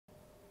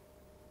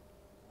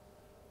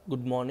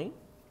Good morning.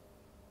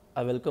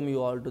 I welcome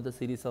you all to the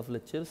series of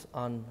lectures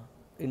on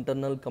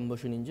internal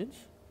combustion engines.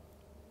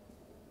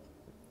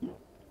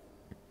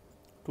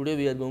 Today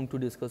we are going to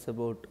discuss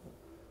about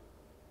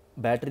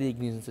battery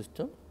ignition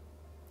system.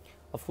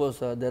 Of course,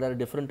 there are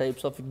different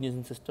types of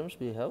ignition systems.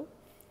 We have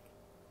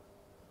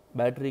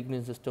battery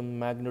ignition system,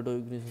 magneto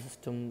ignition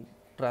system,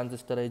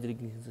 transistorized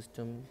ignition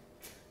system,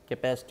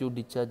 capacitive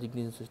discharge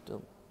ignition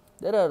system.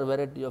 There are a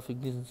variety of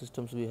ignition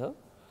systems we have.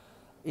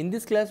 In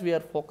this class, we are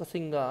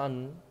focusing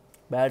on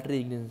battery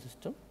ignition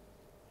system.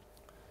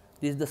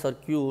 This is the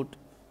circuit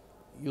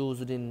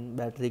used in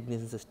battery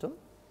ignition system.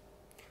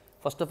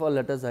 First of all,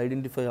 let us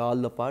identify all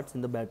the parts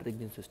in the battery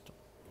ignition system.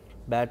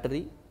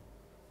 Battery,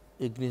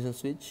 ignition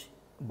switch,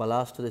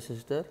 ballast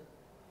resistor,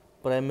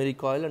 primary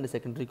coil and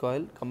secondary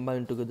coil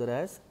combined together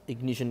as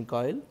ignition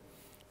coil,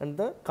 and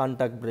the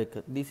contact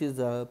breaker. This is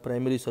the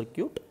primary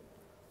circuit,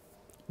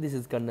 this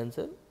is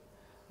condenser,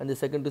 and the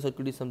secondary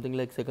circuit is something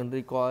like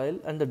secondary coil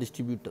and the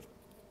distributor.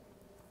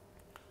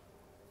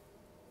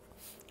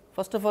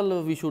 First of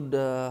all, we should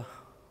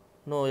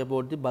know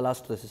about the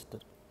ballast resistor.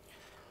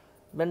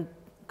 When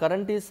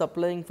current is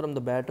supplying from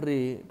the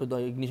battery to the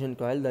ignition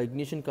coil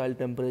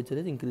temperature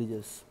is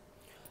increases.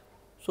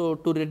 So,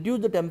 to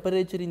reduce the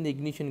temperature in the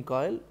ignition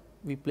coil,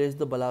 we place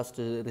the ballast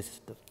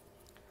resistor.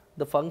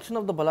 The function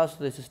of the ballast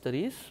resistor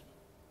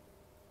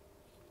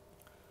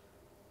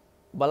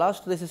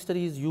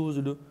is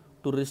used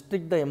to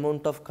restrict the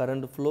amount of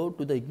current flow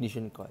to the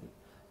ignition coil.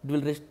 It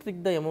will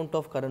restrict the amount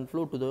of current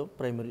flow to the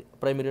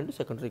primary and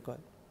secondary coil.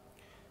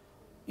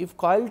 If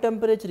coil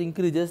temperature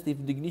increases,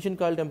 if the ignition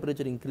coil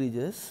temperature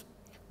increases,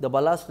 the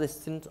ballast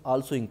resistance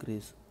also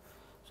increase.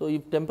 So,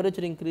 if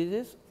temperature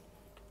increases,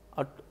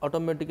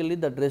 automatically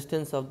the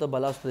resistance of the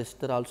ballast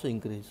resistor also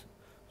increase.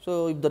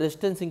 So, if the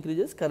resistance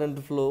increases,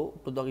 current flow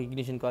to the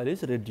ignition coil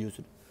is reduced.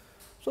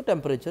 So,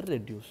 temperature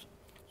reduced.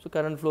 So,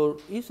 current flow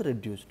is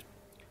reduced.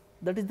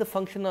 That is the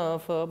function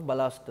of a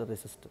ballast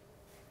resistor.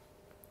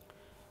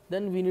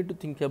 Then we need to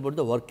think about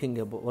the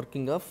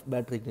working of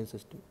battery ignition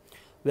system.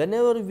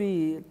 Whenever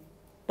we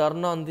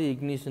turn on the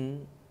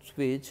ignition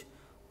switch,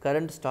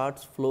 current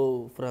starts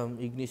flow from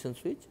ignition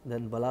switch,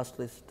 then ballast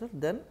resistor,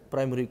 then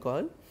primary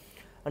coil,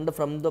 and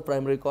from the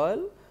primary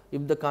coil,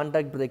 if the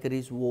contact breaker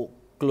is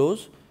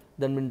closed,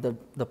 then means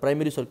the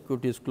primary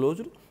circuit is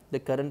closed, the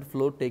current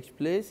flow takes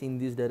place in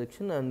this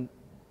direction and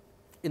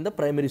in the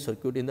primary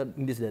circuit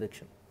in this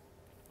direction.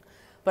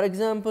 For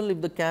example,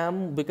 if the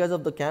because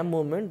of the cam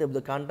movement, if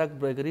the contact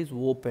breaker is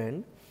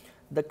opened,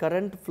 the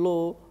current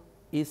flow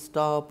is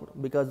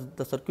stopped because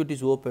the circuit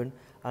is open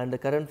and the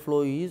current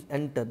flow is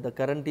entered. The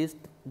current is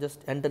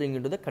just entering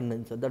into the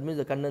condenser. That means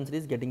the condenser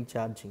is getting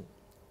charging.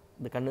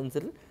 The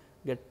condenser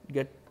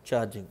get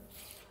charging.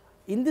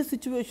 In this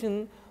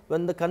situation,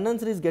 when the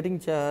condenser is getting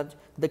charged,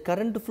 the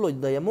current flow,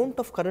 the amount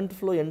of current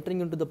flow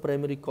entering into the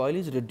primary coil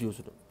is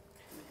reduced.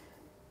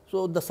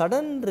 So, the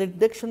sudden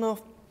reduction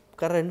of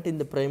current in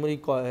the primary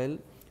coil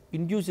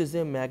induces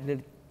a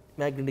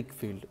magnetic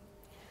field.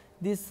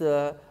 This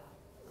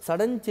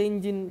sudden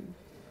change in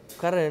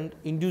current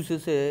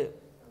induces a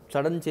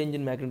sudden change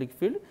in magnetic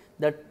field.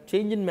 That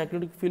change in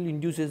magnetic field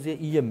induces a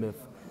EMF.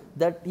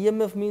 That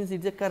EMF means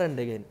it is a current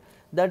again.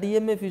 That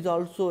EMF is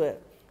also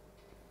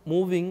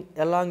moving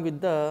along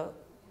with the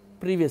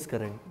previous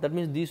current. That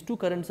means these two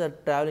currents are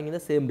traveling in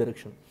the same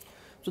direction.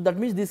 So, that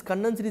means this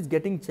condenser is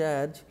getting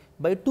charged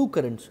by two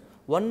currents.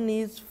 One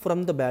is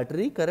from the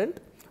battery current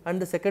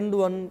and the second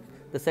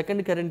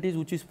current is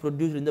which is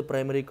produced in the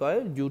primary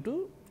coil due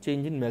to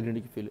change in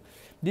magnetic field.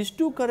 These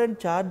two current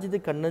charge the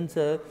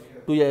condenser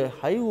to a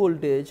high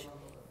voltage,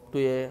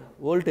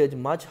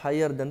 much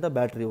higher than the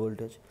battery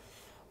voltage.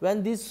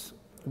 When this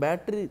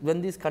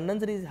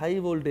condenser is high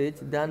voltage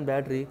than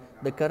battery,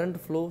 the current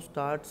flow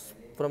starts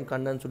from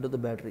condenser to the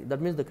battery.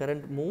 That means the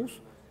current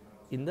moves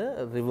in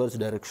the reverse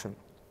direction.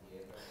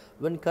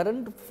 When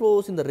current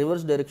flows in the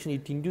reverse direction,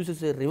 it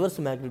induces a reverse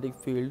magnetic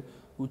field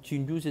which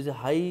induces a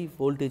high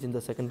voltage in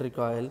the secondary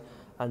coil,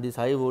 and this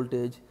high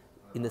voltage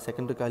in the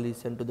secondary coil is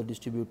sent to the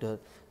distributor.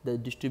 The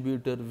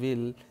distributor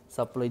will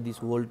supply this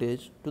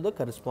voltage to the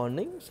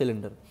corresponding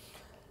cylinder.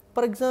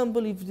 For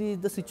example, if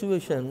the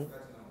situation,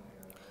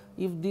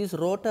 if this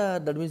rotor,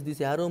 that means this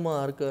arrow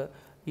mark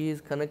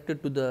is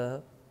connected to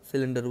the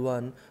cylinder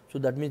 1, so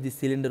that means this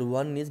cylinder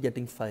 1 is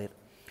getting fire.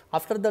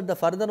 After that, the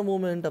further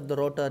movement of the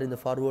rotor in the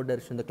forward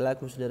direction, the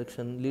clockwise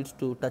direction, leads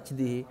to touch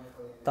the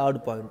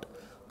third point.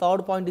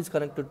 Third point is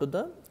connected to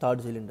the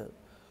third cylinder.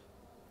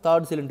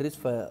 Third cylinder is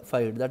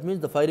fired. That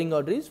means the firing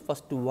order is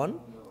first to 1,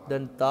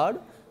 then third,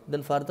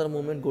 then further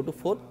movement go to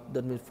fourth,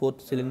 that means fourth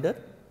cylinder,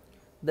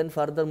 then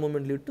further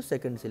movement lead to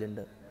second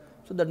cylinder.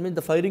 So, that means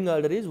the firing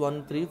order is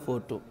 1, 3, 4,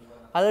 2.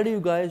 Already you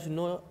guys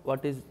know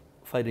what is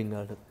firing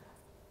order.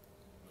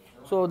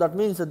 So, that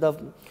means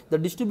the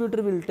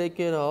distributor will take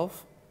care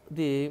of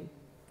the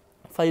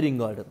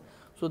firing order.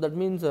 So, that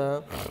means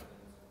the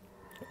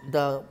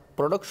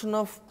production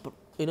of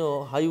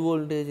high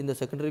voltage in the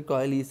secondary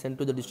coil is sent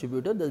to the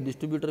distributor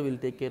will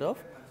take care of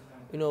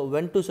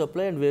when to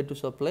supply and where to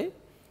supply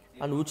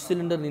and which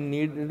cylinder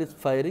needed is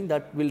firing,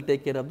 that will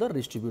take care of the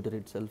distributor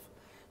itself.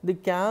 The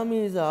cam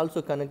is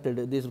also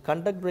connected, this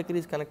contact breaker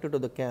is connected to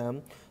the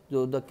cam,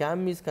 so the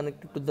cam is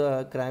connected to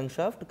the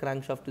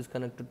crankshaft is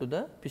connected to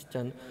the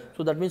piston.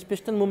 So that means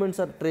piston movements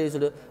are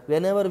traced.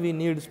 Whenever we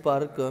need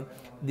spark,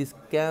 this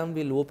cam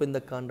will open the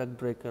contact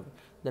breaker,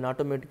 then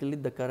automatically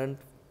the current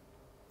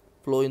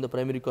flow in the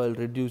primary coil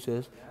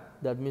reduces.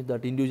 That means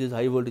that induces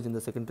high voltage in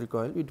the secondary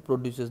coil, it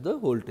produces the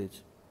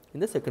voltage in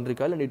the secondary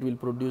coil and it will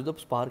produce the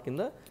spark in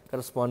the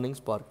corresponding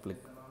spark plug.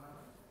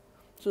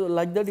 So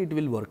like that it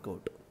will work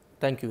out.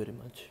 Thank you very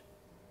much.